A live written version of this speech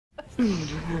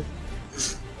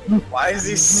Why is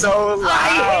he so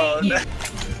loud?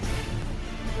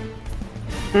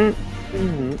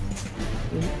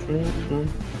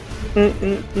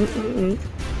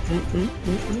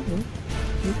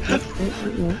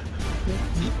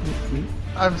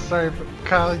 I'm sorry, but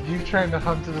Kyle, you trying to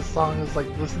hum to the song is like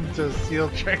listening to a seal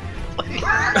train.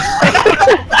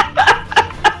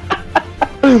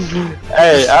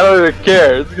 Hey, I don't even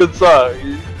care. It's a good song.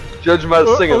 You judge him how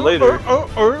to sing it later.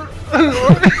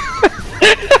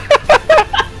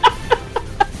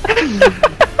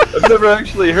 I've never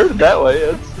actually heard it that way.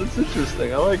 It's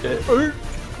interesting. I like it.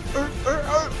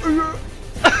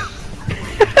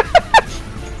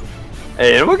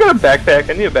 Hey, anyone got a backpack?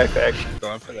 I need a backpack.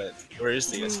 Going for that. Where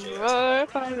is the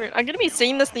SKS? I'm gonna be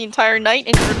singing this the entire night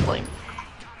and you're playing.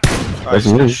 Oh, I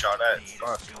just got shot at.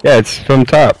 Fuck. Yeah, it's from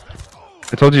top.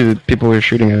 I told you that people were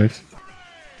shooting at us.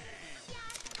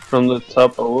 From the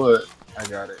top of what? I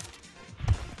got it.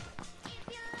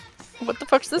 What the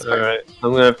fuck's this part? Alright,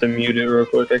 I'm gonna have to mute it real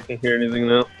quick. I can't hear anything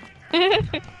now.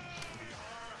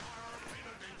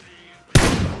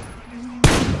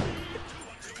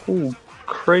 Ooh,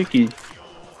 crikey.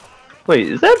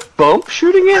 Wait, is that Bump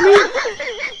shooting at me?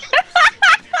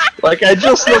 Like, I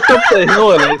just looked up the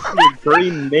hill and I see a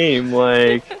green name,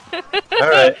 like...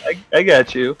 Alright, I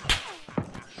got you.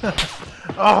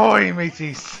 Ahoy,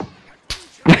 mateys!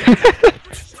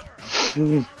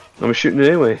 I'm shooting it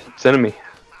anyway. It's enemy.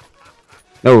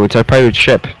 No, it's our pirate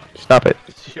ship. Stop it.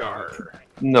 Yarr.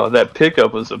 No, that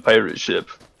pickup was a pirate ship.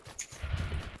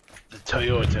 The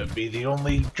Toyota be the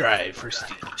only drive for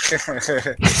Steve.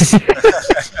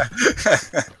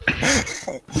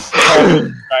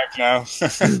 Back now.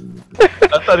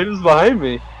 I thought he was behind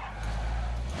me.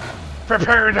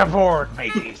 Prepare to board,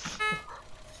 mateys.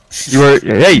 You were.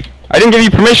 Hey, I didn't give you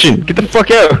permission. Get the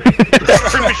fuck out.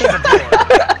 Permission to board.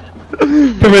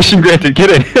 Permission granted. Get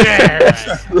in.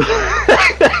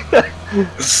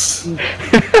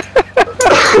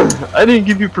 I didn't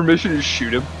give you permission to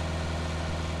shoot him.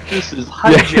 This is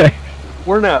hijack. Yeah.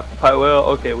 We're not well,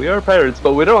 okay, we are pirates,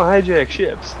 but we don't hijack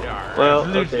ships. Well,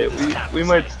 okay, we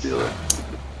might steal it.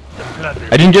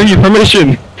 I didn't give you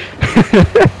permission.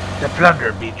 The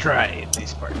plunder be tried in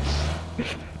these parts.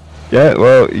 Yeah,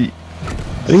 well, I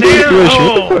didn't give you permission.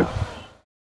 What the fuck?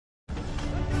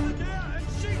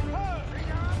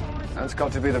 That's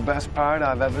got to be the best pirate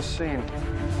I've ever seen.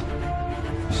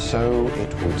 So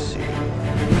it would seem.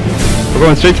 We're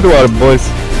going straight to the water, boys.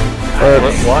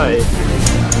 Why?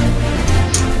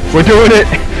 We're doing it.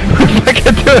 We're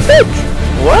fucking doing it.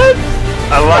 What?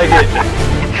 I like it.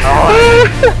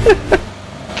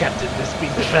 Captain, this be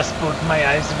the best boat my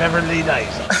eyes have ever laid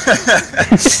eyes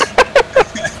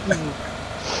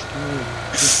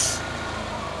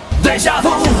on.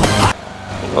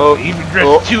 Oh, Even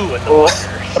dressed two in the water.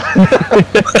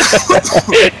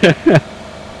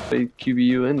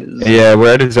 QBU end is. Yeah,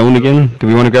 we're out of zone again. Do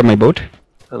we want to grab my boat?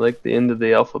 I like the end of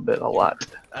the alphabet a lot.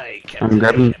 I'm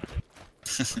grabbing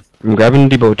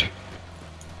the boat.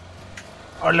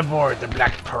 All aboard the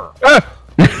Black Pearl. Ah!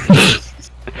 Ah!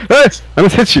 I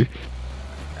almost hit you.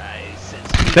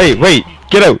 Hey, wait!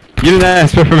 Get out! You didn't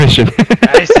ask for permission.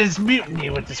 I sense mutiny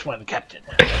with this one, Captain.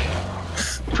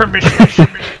 Permission.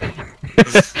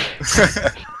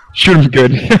 Shoot him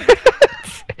good.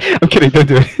 I'm kidding, don't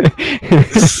do it.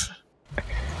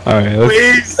 Alright,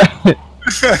 let's... Please!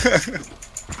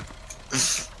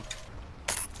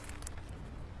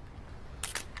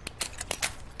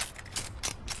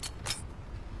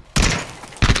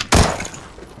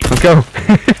 Let's go.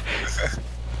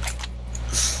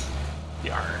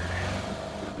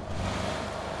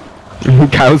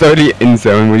 Kyle's already in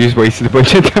zone, we just wasted a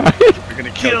bunch of time. We're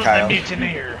gonna kill Kyle. The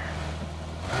mutineer.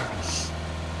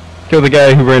 Kill the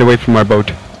guy who ran away from our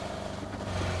boat.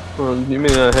 Well, you may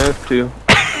not have to.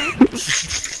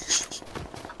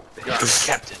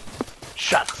 Captain.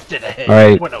 Shots to the head.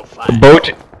 Alright. 105.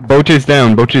 Boat is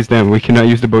down. Boat is down. We cannot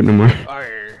use the boat no more.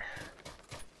 Arr.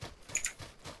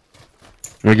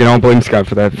 We can all blame Scott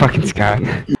for that. Fucking Scott.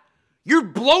 You're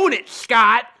blowing it,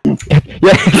 Scott! Yeah.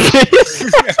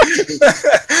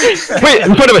 Wait,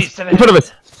 in front of us! In front of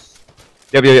us!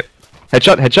 Yep.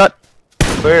 Headshot.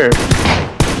 Where?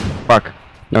 Fuck.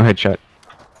 No headshot.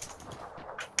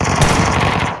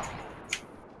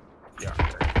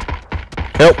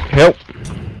 Help! Help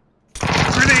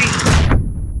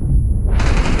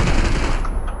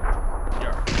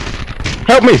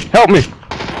me!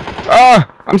 Ah!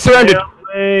 I'm surrounded!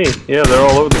 Yeah, they're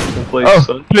all over the place. Oh,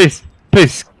 son. please!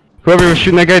 Whoever was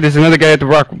shooting that guy, there's another guy at the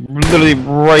rock, literally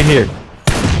right here.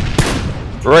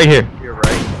 Right here. You're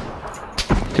right.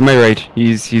 To my right.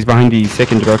 He's behind the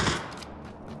second rock.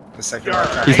 The second one.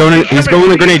 He's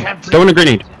throwing a grenade. Throwing a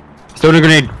grenade. Throwing a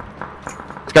grenade.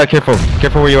 Scott, careful.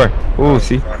 Careful where you are. Ooh,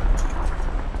 see?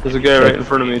 There's a guy right in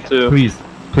front of me too. Please.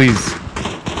 Please.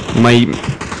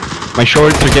 My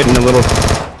shorts are getting a little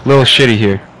shitty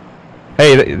here.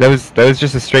 Hey, that was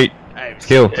just a straight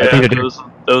kill. Yeah, I think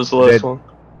that was the last one.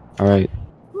 Alright.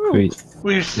 Sweet.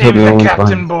 We've saved the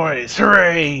captain, boys!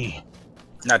 Hooray!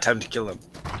 Now time to kill him.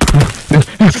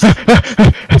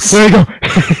 There we go.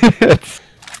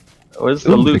 Where's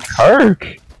the loot?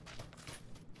 Kark.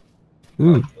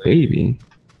 Ooh, baby.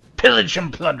 Pillage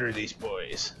and plunder these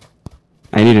boys.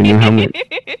 I need a new helmet.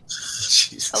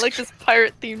 Jesus. I like this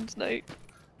pirate themed night.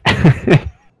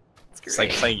 It's like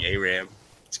playing ARAM.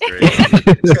 It's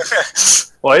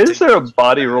great. Why is there a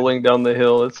body rolling down the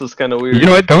hill? It's just kind of weird. You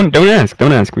know what? Don't ask.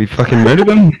 Don't ask. We fucking murdered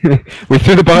them. We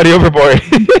threw the body overboard.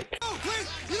 You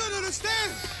don't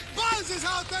understand. Buzz is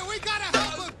out there. We gotta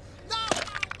help him. No.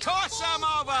 Toss him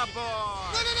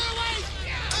overboard. No, wait.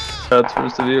 That's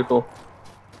where's the vehicle?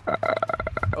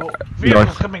 Oh, vehicle's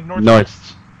North. coming northwest.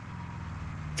 North.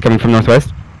 It's coming from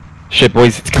northwest. Shit,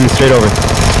 boys, it's coming straight over.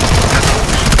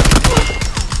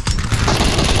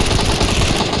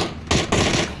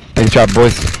 Nice job,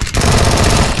 boys.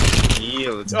 Yeah,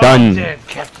 let's Done. Dead,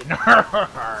 Captain.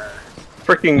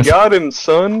 Freaking got him,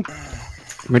 son.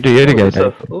 Where did the other guy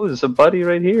die? Oh, there's a buddy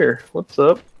right here. What's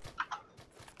up?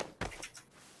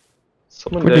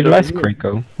 Someone Where died did over last here. crate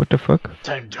go? What the fuck?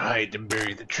 Time to hide and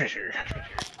bury the treasure.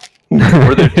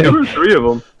 Were there 2 or 3 of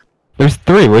them? There's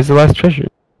 3. Where's the last treasure?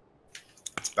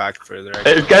 It's back further.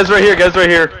 Hey, guys right here, guys right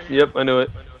here. Yep, I knew it.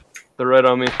 They're right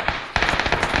on me.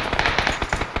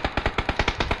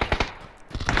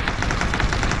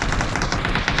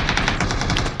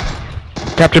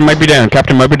 Captain might be down.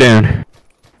 Captain might be down.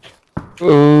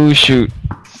 Oh shoot.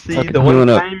 See, Fucking the one healing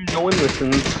up. time no one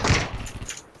listens.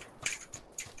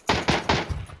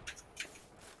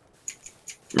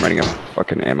 I'm running out of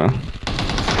fucking ammo.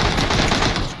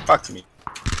 Fuck me.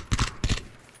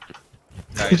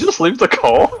 He just leaves the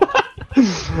call.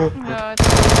 God.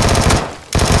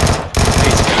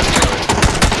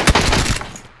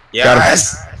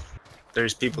 Yes!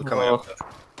 There's people coming Oh. up.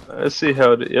 I see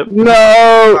how it. Yep.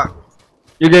 No! Fuck.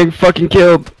 You're getting fucking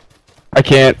killed. I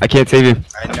can't save you.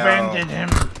 I know. Abandon him.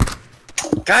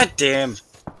 God damn.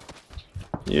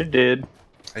 You're dead.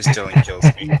 It still ain't kills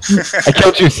me. I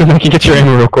killed you so I can get your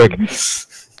ammo real quick.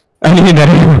 I need that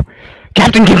ammo.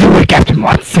 Captain can do what Captain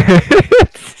wants.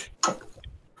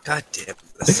 God damn.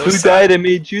 That's so Who sad. died and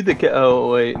made you the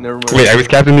Oh wait, never mind. Wait, I was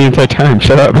Captain the entire time.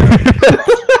 Shut up.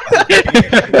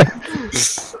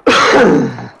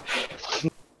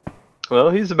 Well,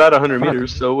 he's about 100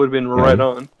 meters, so it would have been right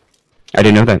on. I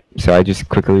didn't know that, so I just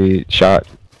quickly shot.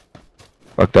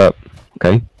 Fucked up.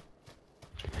 Okay.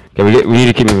 Okay, we need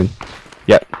to keep moving.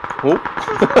 Yep. Oh.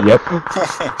 Yep.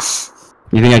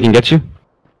 You think I can get you?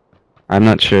 I'm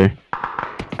not sure.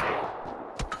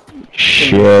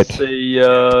 Shit. Say,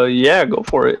 yeah, go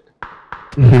for it.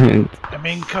 I'm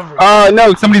in cover.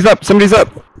 No, somebody's up. Somebody's up.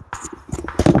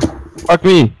 Fuck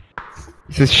me.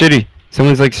 This is shitty.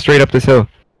 Someone's like straight up this hill.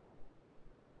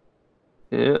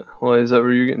 Yeah. Well, is that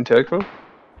where you're getting attacked from?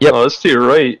 Yep. Oh, that's to your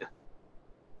right.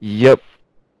 Yep.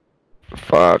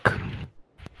 Fuck.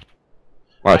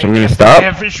 Watch, I'm I gonna have stop.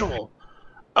 a visual.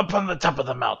 Up on the top of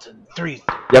the mountain. 3.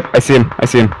 Yep, I see him. I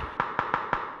see him.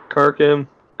 Cark him.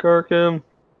 Cark him.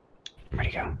 Where'd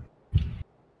he go?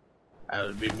 I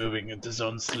will be moving into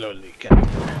zone slowly, Captain.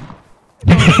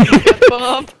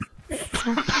 Bump.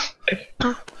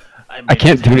 I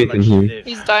can't do anything here.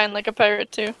 He's dying like a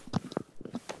pirate too.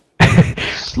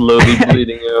 Slowly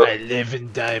bleeding out. I live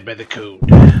and die by the code.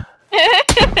 Just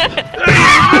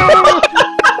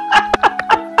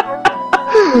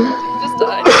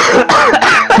died.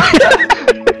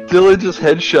 Dylan just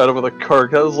headshot him with a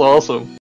cark. That was awesome.